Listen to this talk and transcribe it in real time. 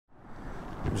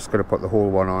I'm just going to put the whole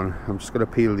one on. I'm just going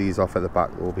to peel these off at the back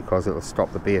though, because it'll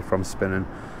stop the bait from spinning.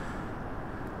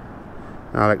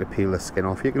 I like to peel the skin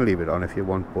off. You can leave it on if you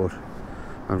want, but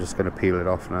I'm just going to peel it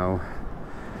off now.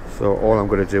 So all I'm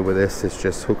going to do with this is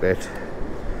just hook it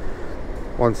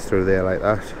once through there like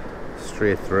that,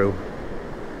 straight through,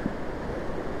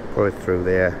 pull it through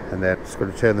there, and then just going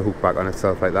to turn the hook back on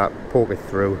itself like that, poke it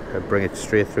through and bring it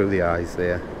straight through the eyes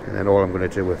there. And then all I'm going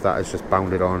to do with that is just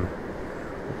bound it on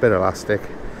a bit of elastic,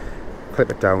 clip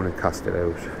it down and cast it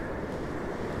out.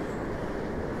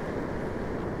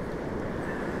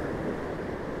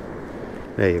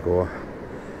 There you go.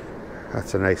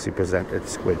 That's a nicely presented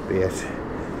squid bait.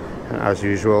 And as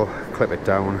usual, clip it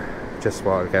down just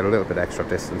while I get a little bit extra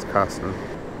distance casting.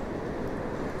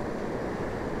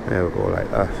 There we go, like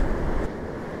that.